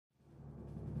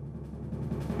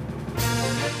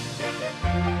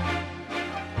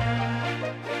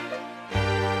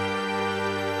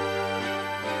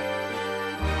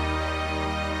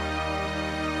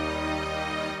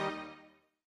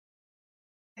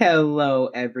Hello,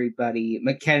 everybody.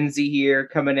 Mackenzie here,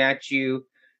 coming at you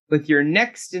with your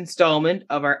next installment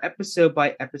of our episode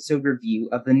by episode review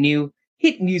of the new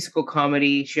hit musical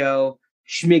comedy show,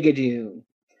 Schmigadoon.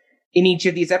 In each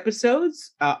of these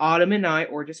episodes, Autumn and I,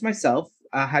 or just myself,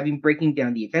 have been breaking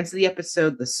down the events of the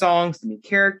episode, the songs, the new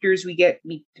characters we get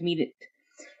to meet it,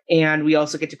 and we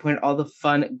also get to point out all the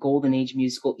fun Golden Age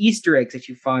musical Easter eggs that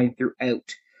you find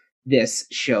throughout this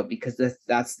show, because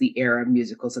that's the era of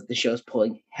musicals that the show is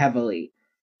pulling heavily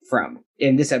from.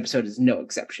 And this episode is no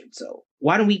exception. So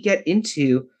why don't we get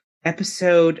into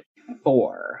episode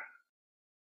 4?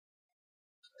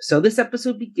 So this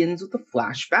episode begins with a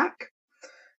flashback.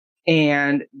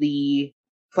 And the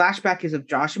flashback is of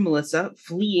Josh and Melissa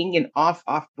fleeing an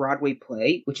off-Broadway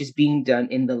play, which is being done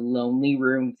in the Lonely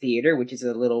Room Theater, which is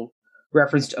a little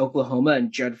reference to Oklahoma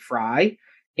and Judd Fry.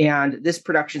 And this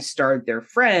production starred their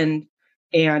friend,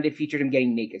 and it featured him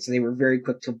getting naked. So they were very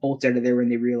quick to bolt out of there when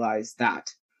they realized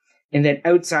that. And then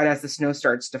outside, as the snow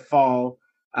starts to fall,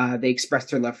 they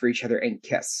express their love for each other and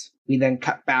kiss. We then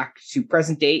cut back to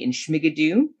present day in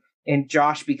Schmigadoon, and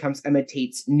Josh becomes Emma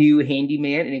Tate's new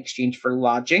handyman in exchange for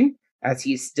lodging, as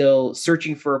he is still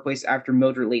searching for a place after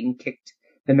Mildred Layton kicked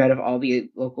them out of all the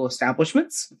local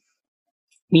establishments.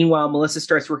 Meanwhile, Melissa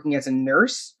starts working as a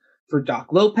nurse for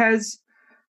Doc Lopez,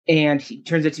 and he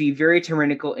turns out to be very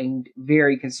tyrannical and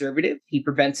very conservative. He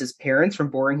prevents his parents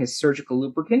from borrowing his surgical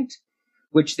lubricant,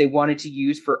 which they wanted to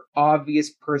use for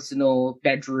obvious personal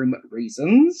bedroom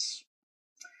reasons.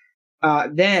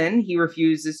 Then he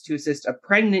refuses to assist a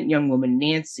pregnant young woman,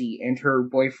 Nancy, and her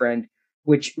boyfriend,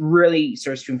 which really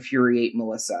starts to infuriate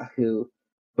Melissa, who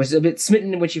was a bit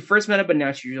smitten when she first met him, but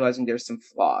now she's realizing there's some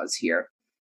flaws here.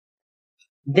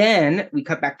 Then we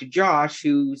cut back to Josh,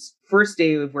 whose first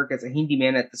day of work as a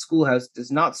handyman at the schoolhouse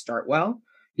does not start well.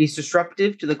 He's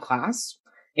disruptive to the class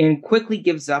and quickly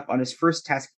gives up on his first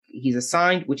task he's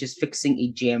assigned, which is fixing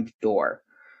a jammed door,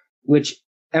 which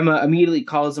Emma immediately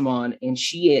calls him on, and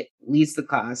she leads the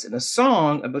class in a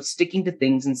song about sticking to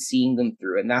things and seeing them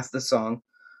through. And that's the song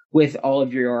With All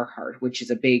of Your Heart, which is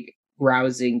a big,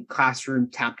 rousing classroom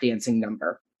tap dancing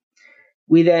number.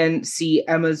 We then see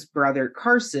Emma's brother,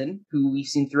 Carson, who we've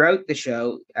seen throughout the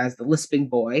show as the lisping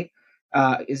boy,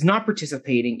 is not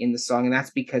participating in the song, and that's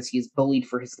because he is bullied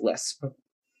for his lisp.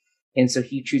 And so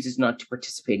he chooses not to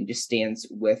participate and just stands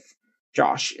with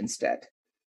Josh instead.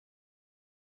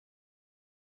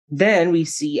 Then we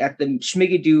see at the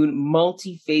Schmigadoon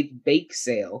multi-faith bake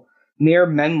sale, Mayor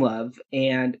Menlove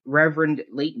and Reverend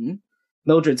Layton,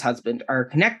 Mildred's husband, are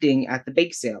connecting at the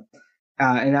bake sale.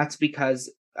 And that's because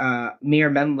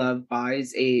Mayor Menlove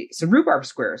buys some rhubarb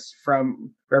squares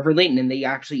from Reverend Layton, and they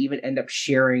actually even end up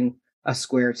sharing a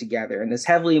square together. And this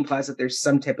heavily implies that there's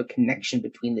some type of connection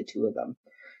between the two of them.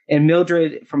 And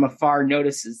Mildred from afar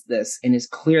notices this and is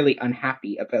clearly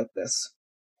unhappy about this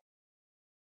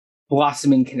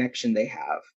blossoming connection they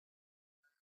have.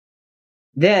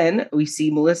 Then we see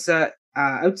Melissa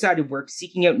outside of work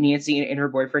seeking out Nancy and her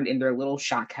boyfriend in their little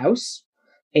shack house.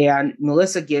 And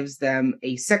Melissa gives them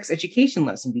a sex education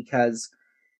lesson because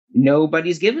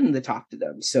nobody's given the talk to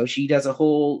them. So she does a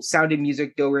whole Sound of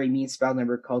Music do re mi spell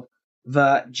number called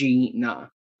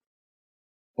Vagina.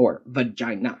 Or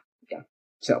vagina. Yeah.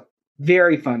 So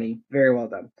very funny. Very well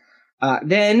done.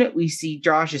 Then we see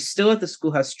Josh is still at the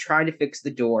schoolhouse trying to fix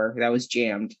the door that was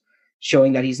jammed,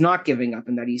 showing that he's not giving up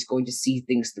and that he's going to see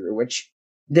things through, which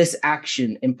this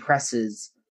action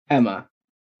impresses Emma.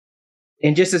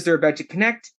 And just as they're about to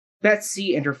connect,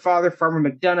 Betsy and her father, Farmer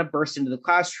McDonough, burst into the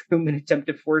classroom and attempt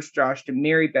to force Josh to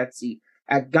marry Betsy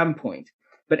at gunpoint.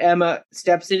 But Emma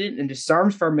steps in and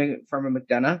disarms Farmer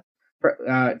McDonough,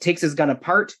 takes his gun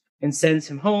apart, and sends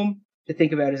him home to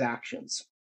think about his actions.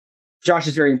 Josh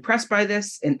is very impressed by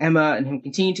this, and Emma and him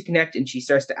continue to connect, and she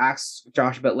starts to ask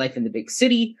Josh about life in the big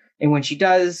city. And when she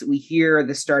does, we hear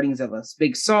the startings of a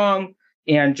big song,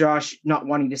 and Josh, not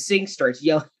wanting to sing, starts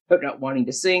yelling about not wanting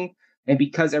to sing. And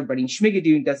because everybody in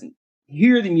Schmigadoon doesn't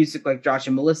hear the music like Josh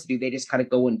and Melissa do, they just kind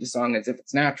of go into song as if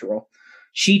it's natural.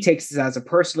 She takes this as a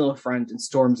personal affront and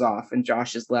storms off, and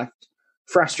Josh is left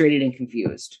frustrated and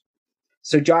confused.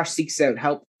 So Josh seeks out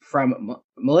help from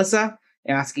Melissa,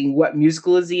 asking what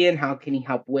musical is he in, how can he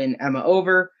help win Emma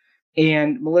over,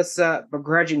 and Melissa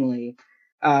begrudgingly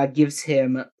gives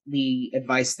him the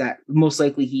advice that most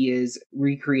likely he is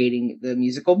recreating the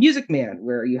musical Music Man,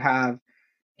 where you have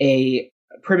a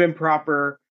prim and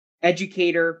proper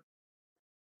educator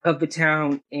of the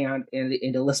town and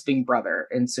a lisping brother.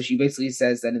 And so she basically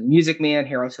says that in the Music Man,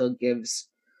 Harold Hill gives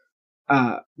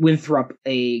Winthrop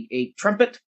a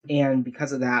trumpet, and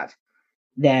because of that,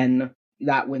 then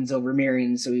that wins over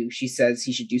Marion, so she says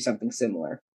he should do something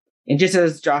similar. And just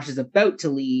as Josh is about to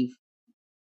leave,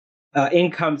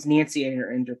 in comes Nancy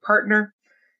and her partner,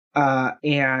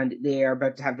 and they are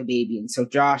about to have the baby. And so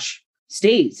Josh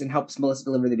stays and helps Melissa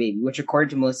deliver the baby, which according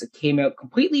to Melissa came out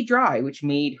completely dry, which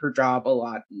made her job a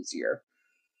lot easier.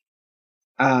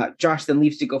 Josh then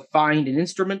leaves to go find an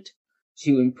instrument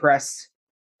to impress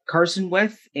Carson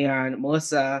with, and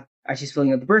Melissa, as she's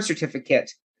filling out the birth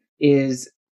certificate, is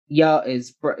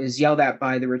yelled at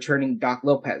by the returning Doc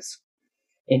Lopez,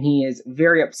 and he is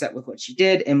very upset with what she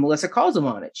did. And Melissa calls him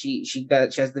on it. She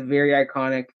has the very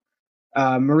iconic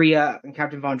Maria and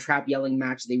Captain Von Trapp yelling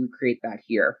match. They recreate that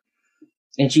here,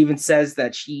 and she even says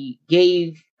that she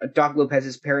gave Doc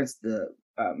Lopez's parents the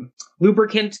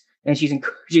lubricant, and she's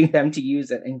encouraging them to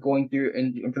use it and going through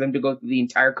and for them to go through the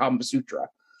entire Kama Sutra.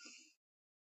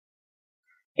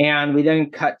 And we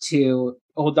then cut to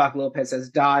old Doc Lopez has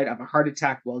died of a heart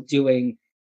attack while doing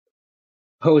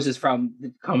poses from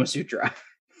the Kama Sutra.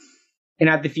 And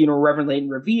at the funeral, Reverend Layton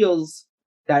reveals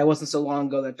that it wasn't so long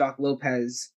ago that Doc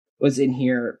Lopez was in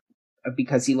here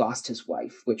because he lost his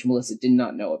wife, which Melissa did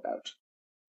not know about.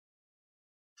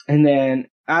 And then,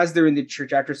 as they're in the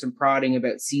church, after some prodding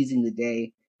about seizing the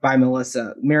day by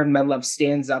Melissa, Marin Medlove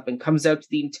stands up and comes out to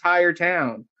the entire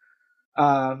town,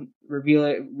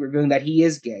 revealing that he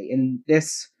is gay. And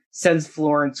this sends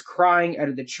Florence crying out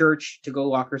of the church to go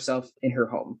lock herself in her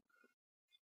home.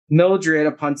 Mildred,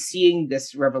 upon seeing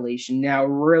this revelation, now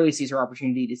really sees her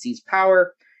opportunity to seize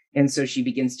power, and so she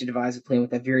begins to devise a plan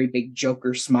with a very big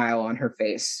Joker smile on her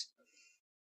face.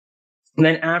 And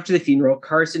then after the funeral,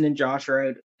 Carson and Josh are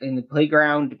out in the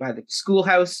playground by the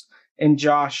schoolhouse, and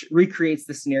Josh recreates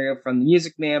the scenario from The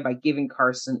Music Man by giving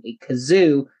Carson a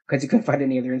kazoo, because he couldn't find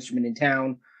any other instrument in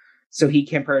town, so he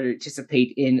can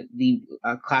participate in the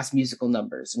class musical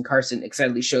numbers. And Carson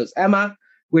excitedly shows Emma,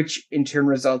 which in turn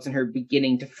results in her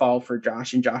beginning to fall for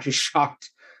Josh, and Josh is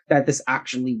shocked that this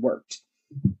actually worked.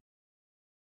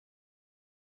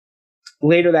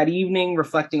 Later that evening,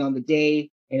 reflecting on the day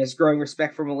and his growing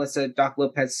respect for Melissa, Doc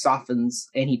Lopez softens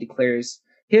and he declares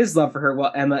his love for her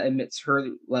while Emma admits her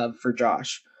love for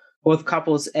Josh. Both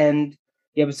couples end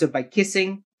the episode by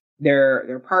kissing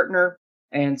their partner,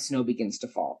 and snow begins to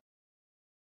fall.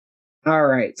 All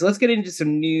right, so let's get into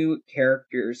some new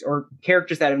characters, or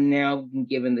characters that have now been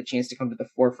given the chance to come to the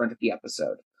forefront of the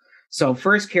episode. So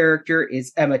first character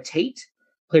is Emma Tate,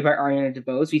 played by Ariana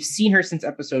DeBose. We've seen her since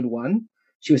episode 1.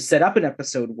 She was set up in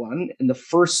episode 1 in the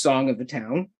first song of the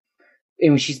town.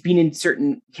 And she's been in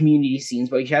certain community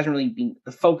scenes, but she hasn't really been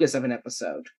the focus of an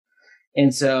episode.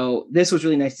 And so this was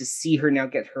really nice to see her now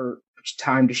get her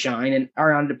time to shine. And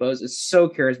Ariana DeBose is so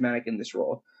charismatic in this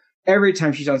role. Every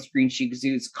time she's on screen, she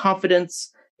exudes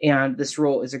confidence, and this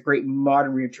role is a great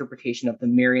modern reinterpretation of the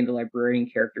Marion the Librarian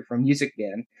character from Music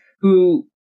Man, who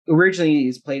originally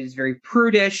is played as very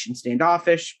prudish and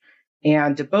standoffish,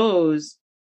 and DeBose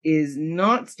is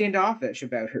not standoffish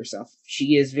about herself.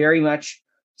 She is very much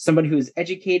somebody who is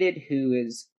educated, who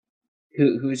is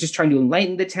just trying to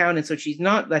enlighten the town, and so she's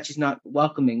not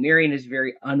welcoming. Marion is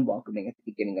very unwelcoming at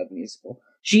the beginning of the musical.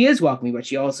 She is welcoming, but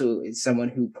she also is someone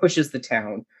who pushes the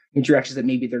town in directions that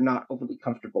maybe they're not overly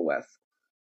comfortable with.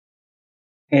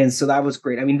 And so that was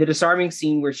great. I mean, the disarming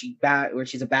scene where she's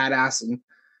a badass and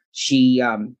she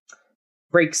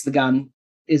breaks the gun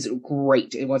is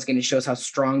great. And once again, it shows how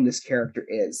strong this character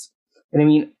is. And I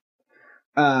mean,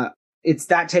 it's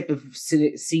that type of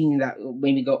scene that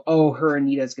made me go, oh, her and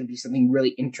Anita is going to be something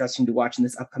really interesting to watch in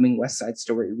this upcoming West Side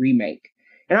Story remake.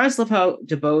 And I just love how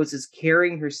DeBose is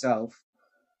carrying herself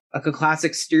like a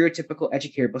classic stereotypical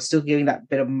educator, but still giving that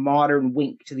bit of modern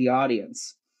wink to the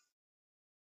audience.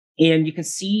 And you can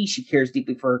see she cares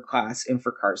deeply for her class and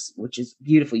for Carson, which is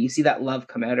beautiful. You see that love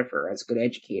come out of her as a good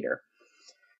educator.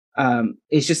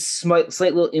 It's just slight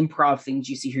little improv things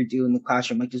you see her do in the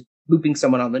classroom, like just booping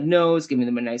someone on the nose, giving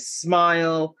them a nice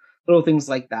smile, little things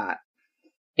like that.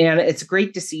 And it's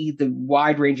great to see the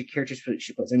wide range of characters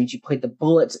she plays. I mean, she played the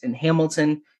Bullet in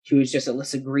Hamilton. She was just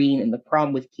Alyssa Green in The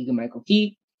Prom with Keegan-Michael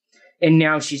Key. And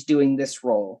now she's doing this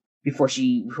role before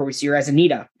we see her as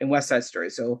Anita in West Side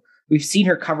Story. So we've seen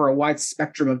her cover a wide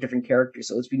spectrum of different characters.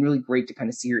 So it's been really great to kind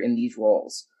of see her in these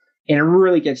roles. And it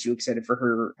really gets you excited for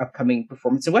her upcoming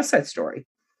performance in West Side Story.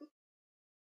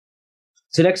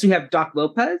 So next we have Doc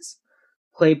Lopez,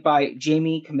 played by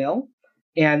Jamie Camille.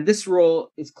 And this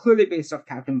role is clearly based off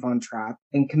Captain Von Trapp.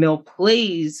 And Camille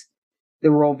plays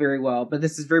the role very well, but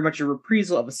this is very much a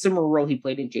reprisal of a similar role he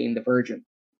played in Jane the Virgin.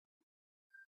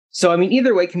 So, I mean,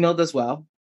 either way, Camille does well.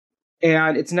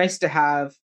 And it's nice to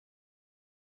have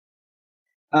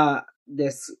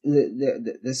this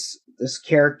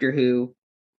character who,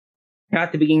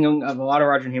 at the beginning of a lot of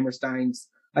Roger Hammerstein's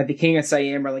Like the King of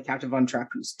Siam or like Captain Von Trapp,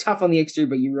 who's tough on the exterior,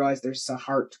 but you realize there's a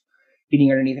heart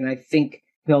beating underneath. And I think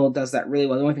Camilla does that really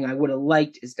well. The only thing I would have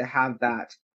liked is to have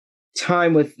that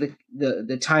time with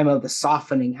the time of the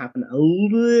softening happen a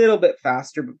little bit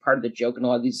faster. But part of the joke in a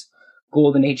lot of these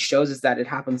Golden Age shows is that it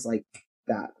happens like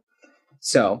that.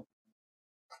 So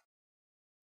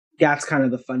that's kind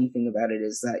of the funny thing about it,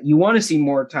 is that you want to see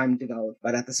more time develop,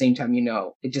 but at the same time,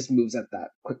 it just moves at that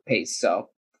quick pace. So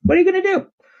what are you going to do?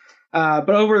 But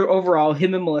overall,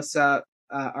 him and Melissa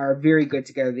are very good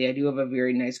together. They do have a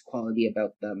very nice quality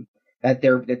about them, that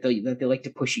they like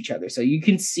to push each other. So you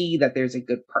can see that there's a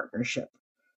good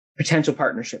potential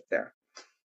partnership there.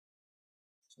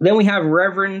 Then we have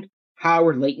Reverend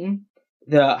Howard Layton,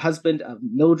 the husband of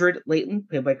Mildred Layton,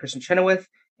 played by Kristen Chenoweth,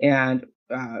 and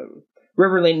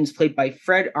Reverend Layton is played by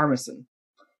Fred Armisen.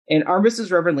 And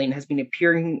Armisen's Reverend Layton has been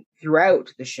appearing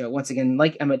throughout the show, once again,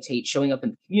 like Emma Tate, showing up in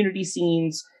the community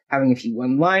scenes, having a few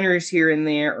one-liners here and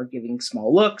there, or giving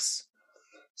small looks.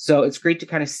 So it's great to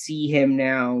kind of see him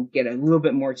now get a little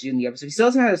bit more to do in the episode. He still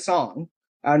hasn't had a song.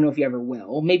 I don't know if he ever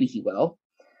will. Maybe he will.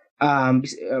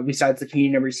 Besides the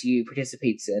community numbers he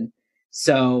participates in.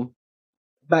 So,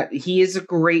 but he is a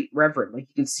great reverend. Like,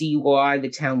 you can see why the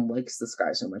town likes this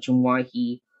guy so much and why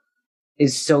he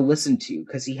is so listened to,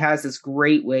 because he has this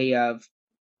great way of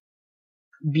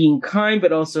being kind,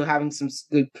 but also having some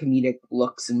good comedic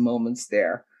looks and moments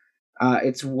there.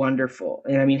 It's wonderful.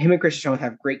 And I mean, him and Kristen Chenoweth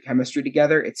have great chemistry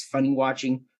together. It's funny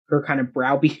watching her kind of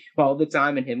browbeat all the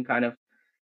time and him kind of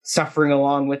suffering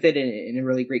along with it in a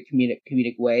really great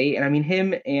comedic way. And I mean,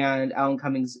 him and Alan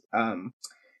Cummings,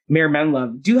 Mayor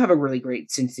Menlove do have a really great,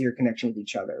 sincere connection with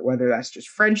each other. Whether that's just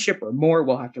friendship or more,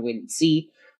 we'll have to wait and see.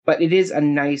 But it is a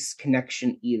nice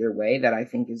connection either way that I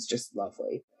think is just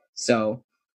lovely. So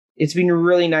it's been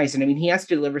really nice. And I mean, he has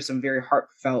to deliver some very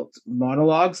heartfelt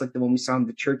monologues, like the one we saw in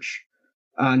the church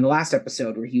in the last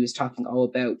episode, where he was talking all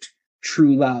about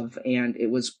true love, and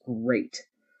it was great.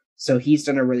 So he's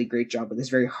done a really great job with this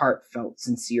very heartfelt,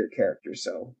 sincere character.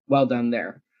 So well done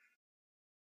there.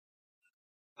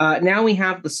 Now we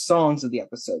have the songs of the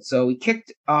episode. So we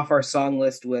kicked off our song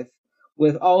list with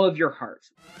All of Your Heart.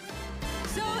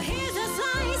 So here's a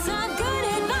slice of good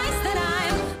advice that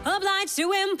I'm obliged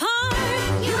to impart.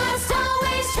 You must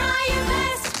always try your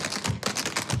best.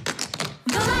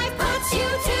 The life puts you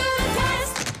to the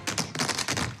test.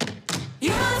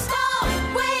 You must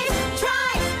always try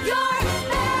your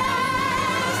best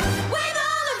with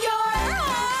all of your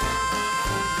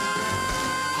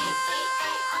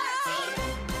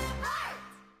heart.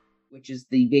 Which is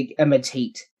the big Emma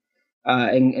Tate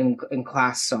in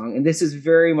class song. And this is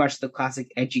very much the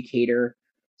classic educator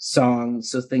song.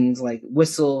 So things like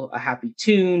Whistle a Happy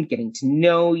Tune, Getting to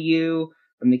Know You,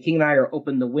 From the King and I, or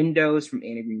Open the Windows from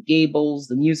Anne of Green Gables,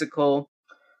 the musical.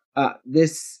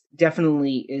 This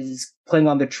definitely is playing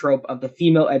on the trope of the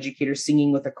female educator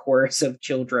singing with a chorus of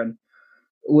children,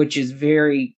 which is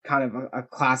very kind of a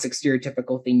classic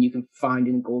stereotypical thing you can find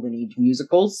in Golden Age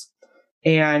musicals.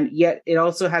 And yet it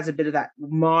also has a bit of that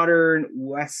modern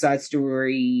West Side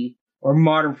Story, or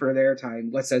modern for their time,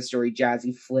 West Side Story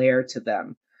jazzy flair to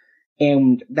them.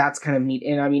 And that's kind of neat.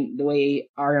 And I mean, the way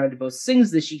Ariana DeBose sings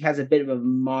this, she has a bit of a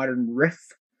modern riff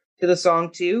to the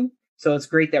song too. So it's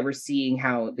great that we're seeing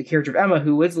how the character of Emma,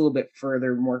 who is a little bit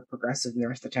further, more progressive than the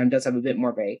rest of the town, does have a bit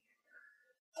more of a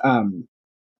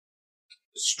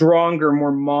stronger,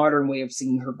 more modern way of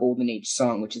singing her Golden Age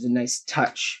song, which is a nice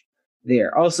touch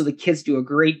there. Also, the kids do a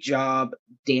great job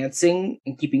dancing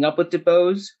and keeping up with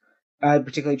DeBose,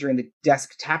 particularly during the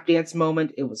desk tap dance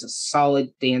moment. It was a solid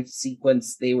dance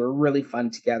sequence. They were really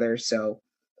fun together, so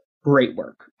great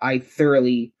work. I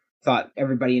thoroughly thought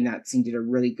everybody in that scene did a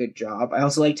really good job. I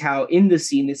also liked how in the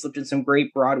scene they slipped in some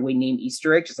great Broadway name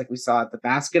Easter eggs, just like we saw at the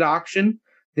basket auction.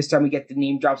 This time we get the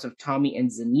name drops of Tommy and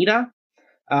Zanita.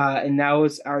 And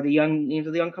those are the names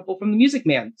of the young couple from The Music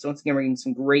Man. So once again, we're getting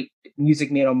some great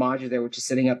Music Man homages there, which is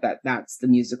setting up that's the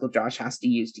musical Josh has to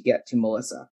use to get to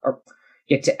Melissa, or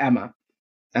get to Emma,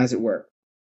 as it were.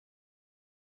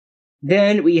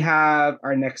 Then we have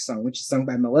our next song, which is sung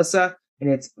by Melissa, and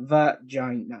it's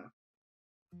Vagina.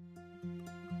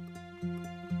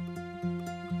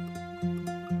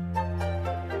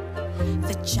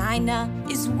 Vagina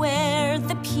is where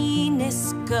the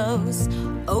penis goes.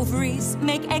 Ovaries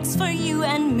make eggs for you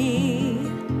and me.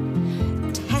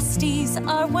 Testes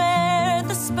are where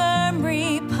the sperm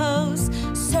repose.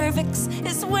 Cervix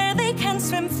is where they can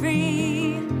swim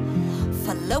free.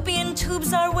 Fallopian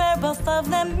tubes are where both of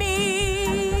them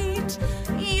meet.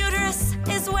 Uterus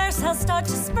is where cells start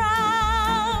to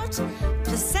sprout.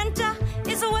 Placenta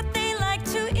is what they like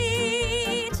to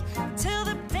eat till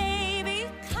the baby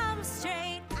comes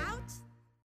straight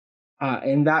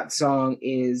And that song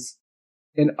is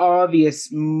an obvious,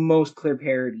 most clear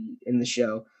parody in the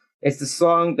show. It's the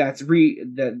song that's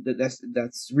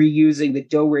that's reusing the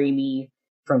Do Re Mi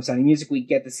from Sound of Music. We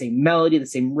get the same melody, the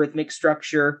same rhythmic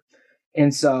structure.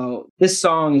 And so this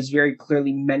song is very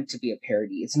clearly meant to be a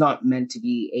parody. It's not meant to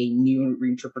be a new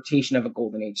reinterpretation of a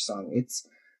Golden Age song. It's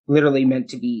literally meant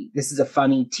to be, this is a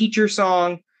funny teacher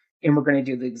song, and we're going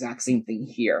to do the exact same thing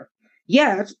here.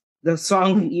 Yet, the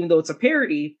song, even though it's a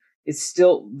parody, is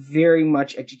still very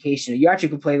much educational. You actually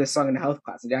could play this song in a health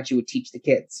class, and it actually would teach the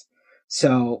kids.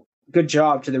 So, good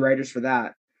job to the writers for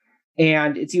that.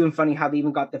 And it's even funny how they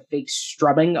even got the fake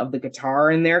strumming of the guitar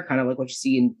in there, kind of like what you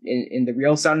see in the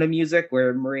real Sound of Music,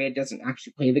 where Maria doesn't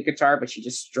actually play the guitar, but she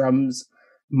just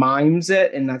mimes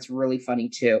it, and that's really funny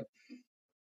too.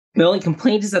 My only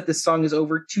complaint is that this song is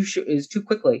over too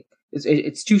quickly.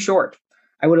 It's too short.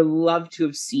 I would have loved to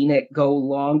have seen it go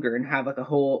longer and have like a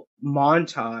whole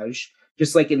montage,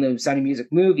 just like in the Sound of Music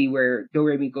movie, where Do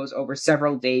Re Mi goes over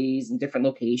several days in different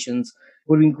locations. It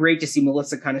would have been great to see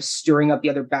Melissa kind of stirring up the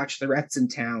other bachelorettes in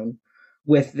town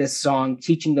with this song,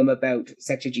 teaching them about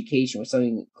sex education, or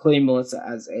something clearly Melissa,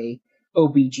 as a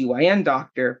OBGYN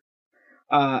doctor,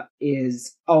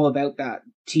 is all about that,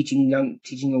 teaching young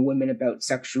women about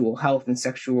sexual health and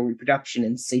sexual reproduction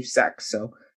and safe sex.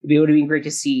 So it would have been great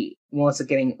to see Melissa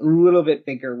getting a little bit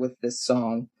bigger with this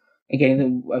song and getting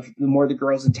the more the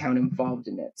girls in town involved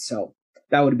in it. So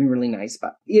that would have been really nice,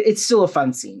 but it's still a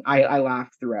fun scene. I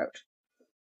laughed throughout.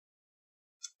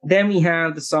 Then we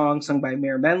have the song sung by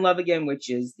Mayor Menlove again,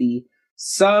 which is the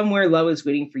Somewhere Love Is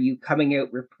Waiting for You coming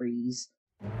out reprise.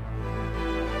 I'm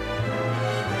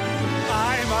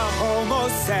a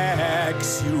homosexual.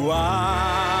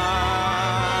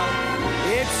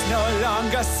 It's no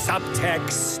longer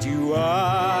subtextual.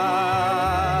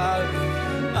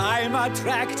 I'm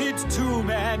attracted to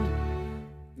men,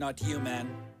 not you, men.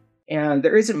 And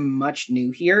there isn't much new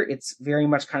here. It's very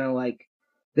much kind of like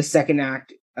the second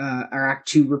act, or Act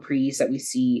 2 reprise that we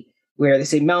see, where the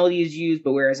same melody is used,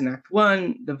 but whereas in Act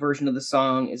 1, the version of the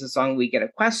song is a song we get a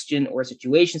question or a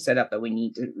situation set up that we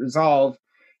need to resolve.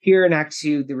 Here in Act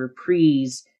 2, the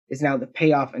reprise is now the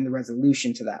payoff and the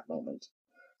resolution to that moment.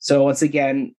 So once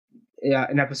again,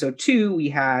 in episode 2, we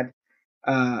had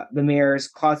the mayor's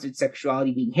closeted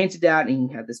sexuality being hinted at, and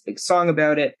he had this big song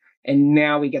about it, and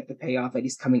now we get the payoff that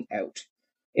he's coming out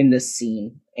in this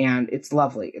scene, and it's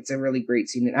lovely. It's a really great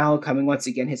scene. And Al coming once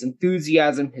again, his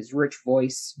enthusiasm, his rich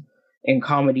voice and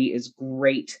comedy is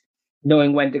great.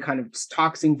 Knowing when to kind of just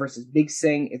talk sing versus big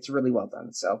sing, it's really well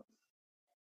done. So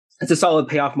it's a solid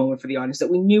payoff moment for the audience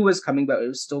that we knew was coming, but it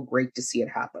was still great to see it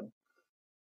happen.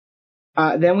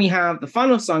 Then we have the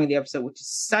final song of the episode, which is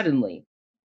Suddenly.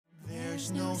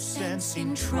 There's no sense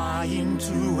in trying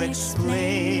to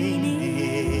explain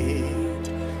it.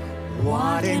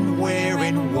 What and where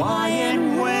and why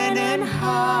and when and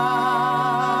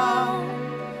how.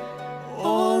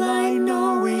 All I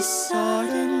know is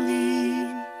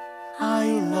suddenly I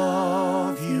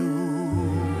love you.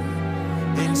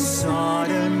 Then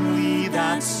suddenly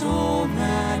that's all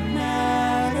that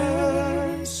matters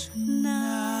now.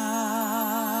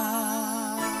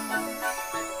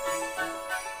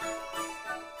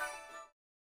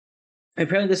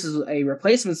 Apparently this is a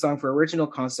replacement song for original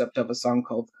concept of a song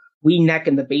called We Neck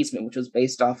in the Basement, which was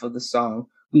based off of the song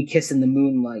We Kiss in the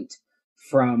Moonlight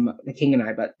from The King and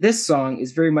I. But this song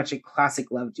is very much a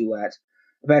classic love duet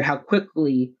about how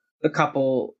quickly the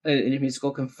couple in a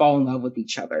musical can fall in love with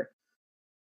each other.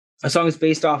 The song is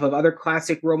based off of other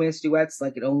classic romance duets,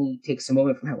 like It Only Takes a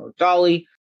Moment from Hello Dolly,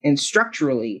 and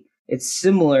structurally, it's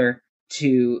similar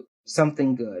to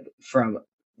Something Good from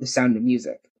The Sound of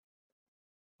Music,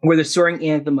 where the soaring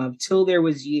anthem of Till There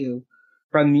Was You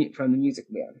from the Music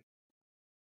Man.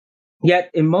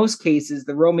 Yet, in most cases,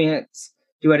 the romance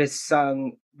duet is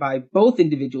sung by both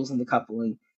individuals in the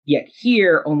coupling, yet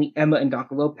here, only Emma and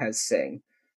Dr. Lopez sing,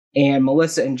 and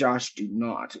Melissa and Josh do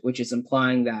not, which is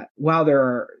implying that while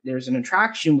there's an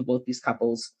attraction with both these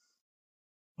couples,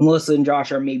 Melissa and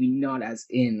Josh are maybe not as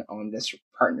in on this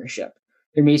partnership.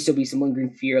 There may still be some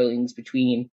lingering feelings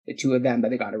between the two of them that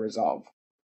they got to resolve.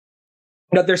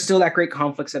 But there's still that great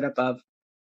conflict set up of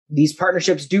these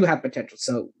partnerships do have potential.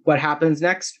 So what happens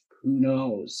next? Who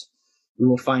knows? We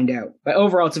will find out. But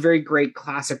overall, it's a very great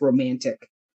classic romantic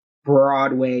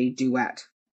Broadway duet.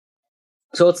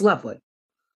 So it's lovely.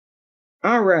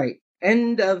 All right.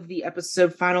 End of the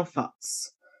episode. Final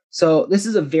thoughts. So this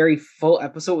is a very full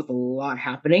episode with a lot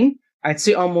happening. I'd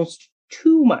say almost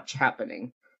too much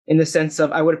happening, in the sense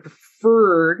of I would have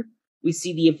preferred we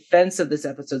see the events of this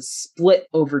episode split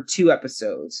over 2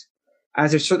 episodes,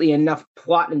 as there's certainly enough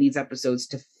plot in these episodes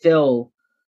to fill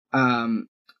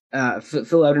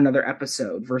fill out another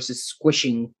episode versus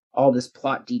squishing all this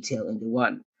plot detail into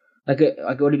one.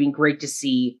 It would have been great to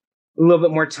see a little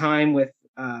bit more time with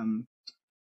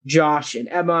Josh and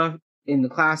Emma in the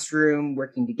classroom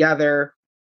working together,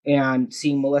 and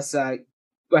seeing Melissa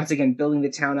once again building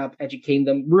the town up, educating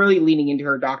them, really leaning into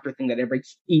her doctor thing that everybody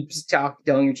keeps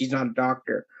telling her she's not a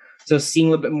doctor. So seeing a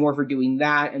little bit more of her doing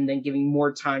that, and then giving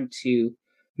more time to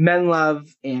Menlove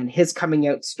and his coming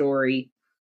out story.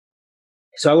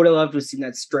 So I would have loved to have seen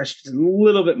that stretched a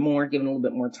little bit more, given a little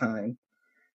bit more time.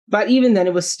 But even then,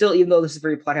 it was still, even though this is a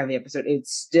very plot-heavy episode,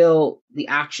 it's still, the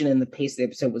action and the pace of the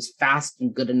episode was fast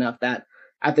and good enough that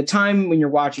at the time when you're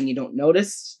watching, you don't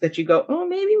notice that you go, oh,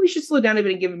 maybe we should slow down a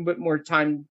bit and give him a bit more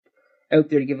time out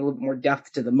there to give a little bit more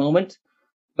depth to the moment.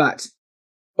 But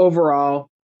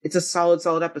overall, it's a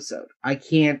solid episode. I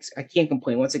can't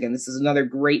complain. Once again, this is another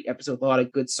great episode with a lot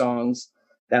of good songs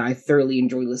that I thoroughly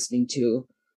enjoy listening to.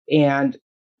 And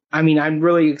I mean, I'm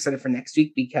really excited for next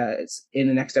week, because in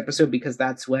the next episode, because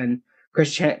that's when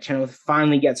Chris Chenoweth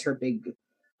finally gets her big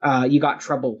You Got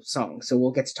Trouble song. So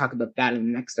we'll get to talk about that in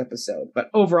the next episode. But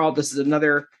overall, this is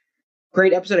another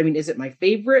great episode. I mean, is it my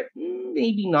favorite?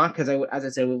 Maybe not, because as I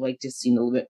said, I would like to see a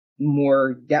little bit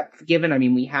more depth given. I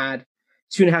mean, we had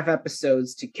 2.5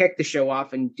 episodes to kick the show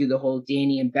off and do the whole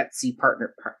Danny and Betsy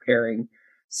partner pairing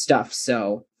stuff.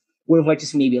 So would have liked to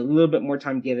see maybe a little bit more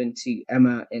time given to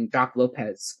Emma and Doc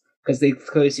Lopez, because they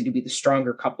clearly seem to be the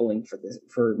stronger coupling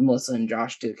for Melissa and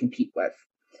Josh to compete with.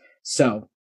 So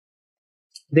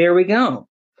there we go.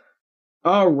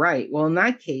 All right. Well, in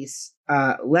that case,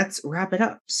 let's wrap it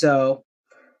up. So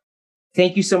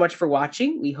thank you so much for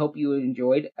watching. We hope you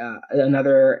enjoyed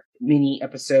another mini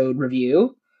episode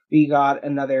review. We got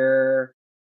another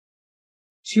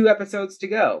 2 episodes to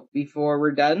go before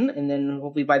we're done. And then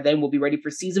hopefully by then we'll be ready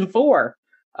for season 4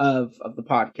 of the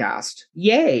podcast.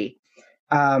 Yay.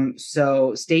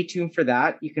 So stay tuned for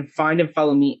that. You can find and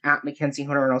follow me at Mackenzie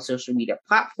Hunter on all social media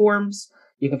platforms.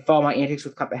 You can follow my antics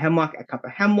with Cup of Hemlock at Cup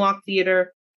of Hemlock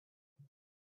Theater.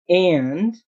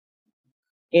 And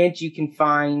you can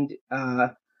find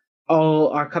all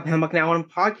our Cup of Hemlock now on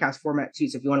podcast format too.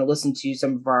 So if you want to listen to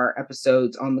some of our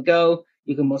episodes on the go,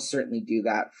 you can most certainly do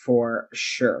that for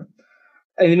sure.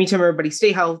 In the meantime, everybody,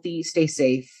 stay healthy, stay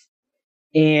safe,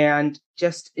 and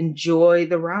just enjoy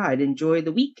the ride, enjoy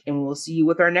the week, and we'll see you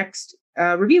with our next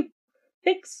review.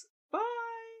 Thanks. Bye.